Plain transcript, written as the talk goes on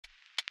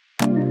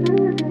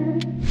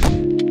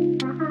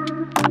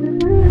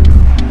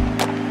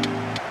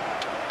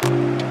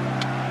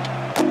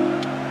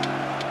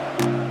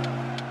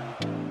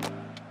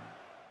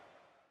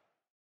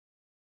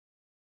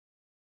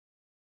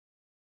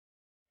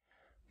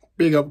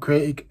Big up,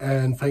 Craig,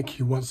 and thank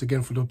you once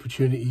again for the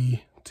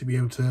opportunity to be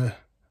able to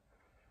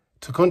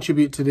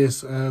contribute to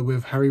this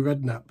with Harry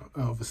Redknapp,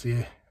 obviously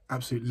an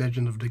absolute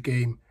legend of the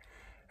game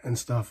and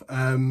stuff. But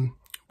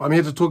I'm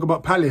here to talk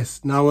about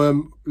Palace.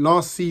 Now,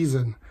 last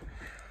season,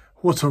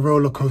 what a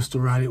roller coaster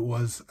ride it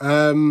was.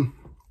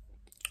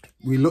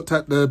 We looked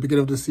at the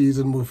beginning of the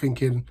season, we were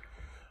thinking,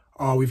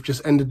 oh, we've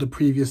just ended the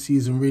previous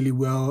season really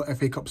well,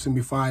 FA Cup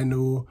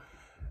semi-final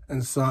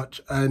and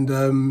such,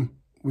 and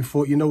we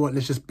thought, you know what,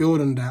 let's just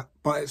build on that.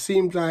 But it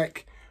seemed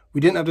like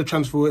we didn't have the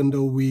transfer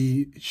window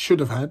we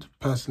should have had,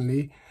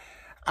 personally.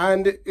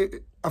 And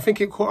I think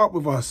it caught up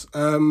with us.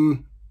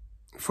 From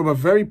a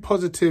very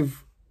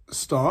positive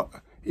start,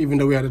 even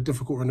though we had a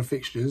difficult run of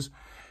fixtures,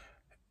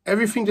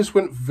 everything just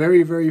went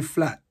very, very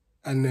flat.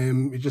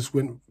 And it just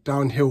went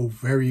downhill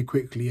very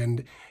quickly.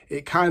 And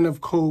it kind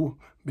of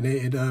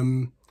culminated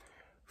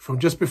from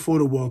just before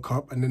the World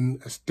Cup, and then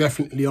it's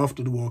definitely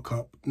after the World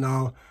Cup.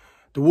 Now,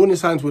 the warning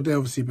signs were there,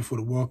 obviously, before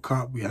the World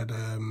Cup. We had,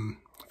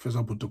 for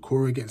example,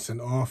 Decore getting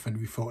sent off, and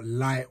we felt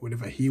light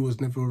whenever he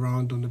was never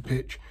around on the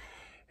pitch.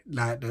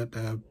 Like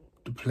the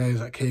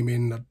players that came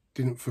in, I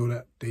didn't feel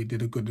that they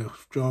did a good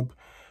enough job.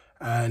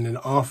 And then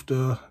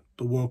after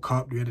the World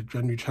Cup, we had a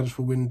January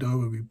transfer window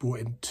where we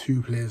brought in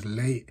 2 players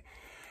late.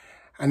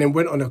 And then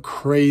went on a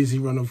crazy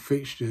run of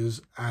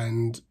fixtures,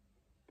 and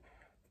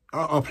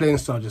our playing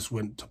style just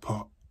went to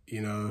pot,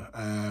 you know.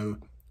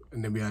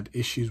 And then we had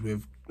issues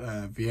with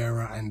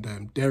Vieira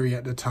and Derry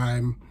at the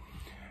time.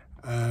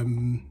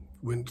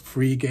 Went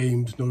 3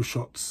 games, no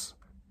shots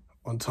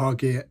on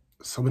target.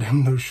 Some of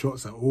them no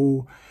shots at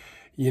all.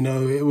 You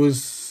know,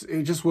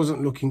 it just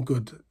wasn't looking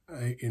good.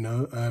 You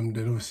know,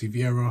 then obviously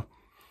Vieira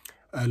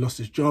lost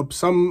his job.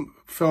 Some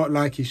felt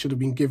like he should have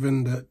been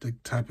given the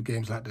type of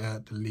games like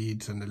the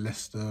Leeds and the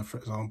Leicester, for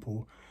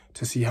example,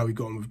 to see how he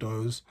got on with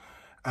those.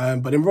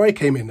 But then Roy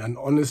came in, and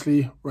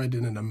honestly, Roy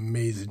did an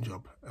amazing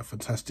job, a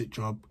fantastic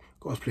job.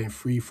 Got us playing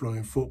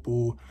free-flowing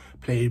football,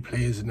 played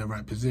players in the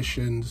right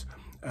positions,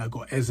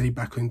 got Eze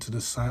back into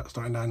the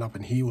starting lineup,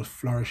 and he was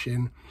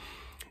flourishing,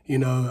 you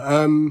know.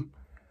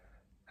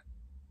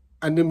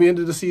 And then we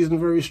ended the season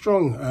very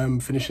strong,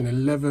 finishing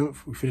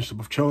 11th. We finished up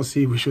with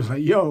Chelsea, which was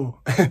like, yo,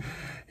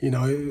 you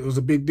know, it was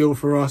a big deal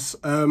for us.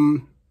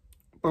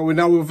 But we're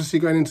now obviously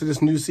going into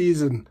this new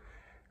season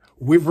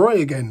with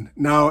Roy again.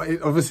 Now,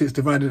 obviously, it's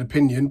divided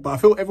opinion, but I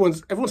feel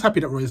everyone's happy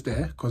that Roy's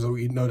there, because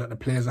we know that the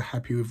players are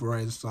happy with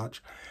Roy and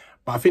such.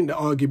 But I think the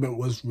argument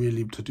was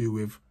really to do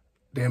with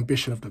the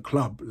ambition of the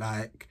club.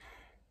 Like,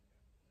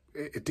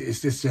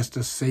 is this just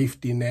a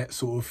safety net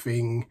sort of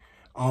thing?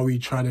 Are we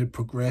trying to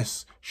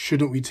progress?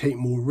 Shouldn't we take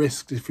more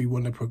risks if we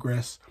want to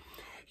progress?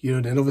 You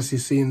know, then obviously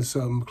seeing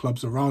some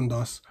clubs around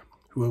us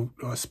who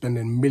are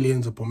spending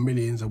millions upon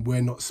millions, and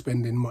we're not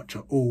spending much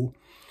at all,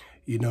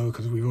 you know,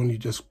 because we've only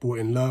just brought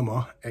in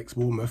Lerma,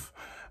 ex-Bournemouth,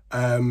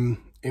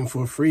 in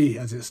for free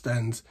as it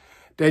stands.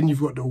 Then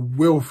you've got the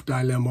Wilf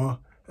dilemma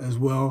as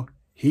well.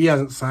 He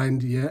hasn't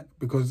signed yet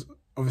because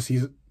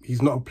obviously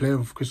he's not a player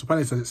of Crystal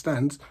Palace as it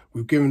stands.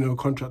 We've given him a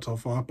contract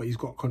offer, but he's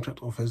got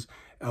contract offers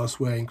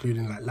elsewhere,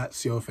 including like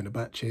Lazio,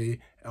 Fenerbahce,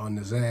 El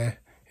Nazair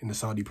in the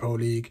Saudi Pro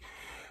League.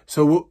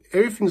 So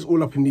everything's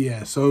all up in the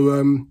air.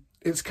 So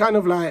it's kind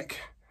of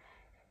like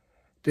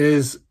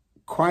there's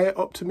quiet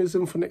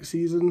optimism for next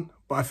season,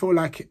 but I feel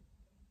like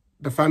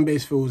the fan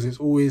base feels it's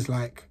always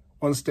like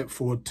 1 step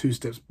forward, 2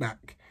 steps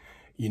back,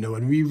 you know,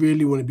 and we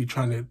really want to be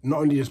trying to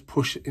not only just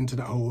push into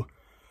that whole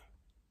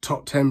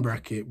top 10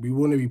 bracket, we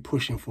want to be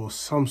pushing for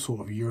some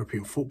sort of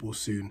European football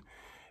soon.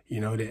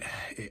 You know, that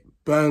it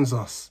burns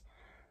us,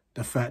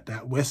 the fact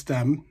that West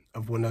Ham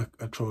have won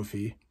a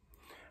trophy,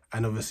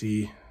 and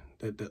obviously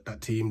that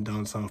team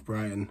down South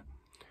Brighton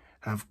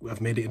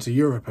have made it into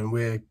Europe, and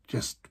we're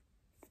just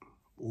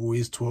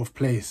always 12th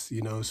place,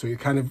 you know. So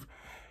it's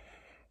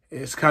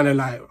kind of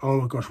like, oh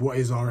my gosh, what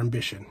is our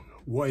ambition?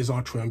 What is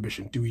our true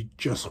ambition? Do we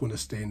just want to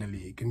stay in the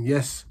league? And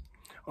yes,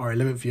 our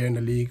 11th year in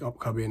the league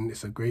upcoming,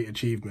 it's a great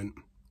achievement,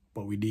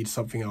 but we need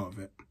something out of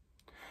it.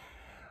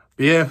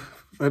 But yeah,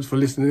 thanks for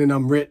listening in.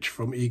 I'm Rich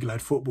from Eagle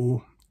Eyed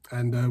Football.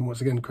 And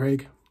once again,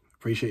 Craig,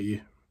 appreciate you,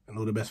 and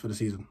all the best for the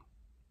season.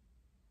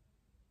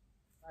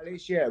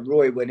 Alice, yeah,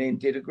 Roy went in,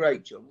 did a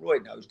great job. Roy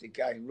knows the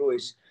game.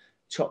 Roy's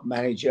top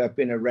manager,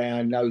 been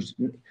around, knows,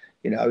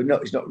 you know,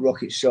 it's not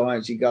rocket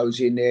science. He goes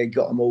in there,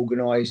 got them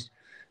organised,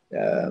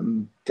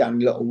 done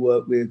a lot of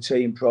work with the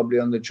team, probably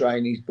on the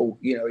train. He's bought,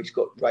 you know, he's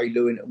got Ray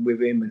Lewington with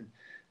him, and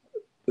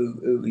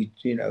who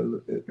you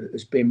know,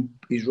 has been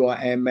his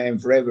right-hand man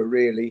forever,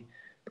 really.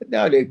 But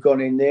now they've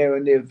gone in there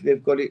and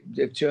they've got it,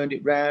 they've turned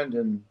it round,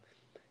 and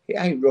it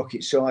ain't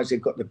rocket science.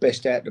 They've got the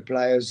best out of the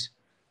players,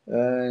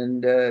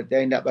 and they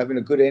end up having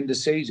a good end of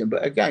season.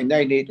 But again,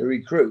 they need to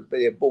recruit. But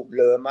they bought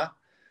Lerma,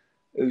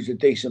 who's a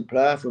decent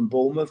player from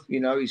Bournemouth. You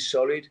know, he's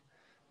solid.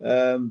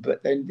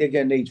 But then they're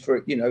going to need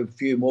for, you know, a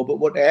few more. But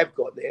what they have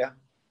got there,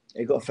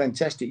 they've got a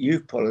fantastic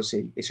youth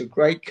policy. It's a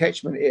great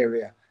catchment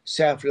area,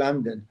 South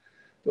London.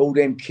 All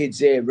them kids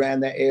there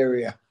around that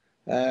area.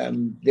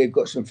 They've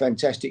got some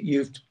fantastic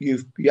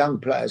young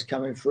players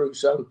coming through.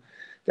 So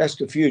that's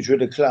the future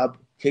of the club.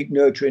 keep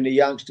nurturing the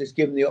youngsters,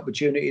 give them the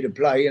opportunity to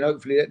play, and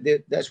hopefully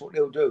that's what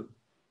they'll do.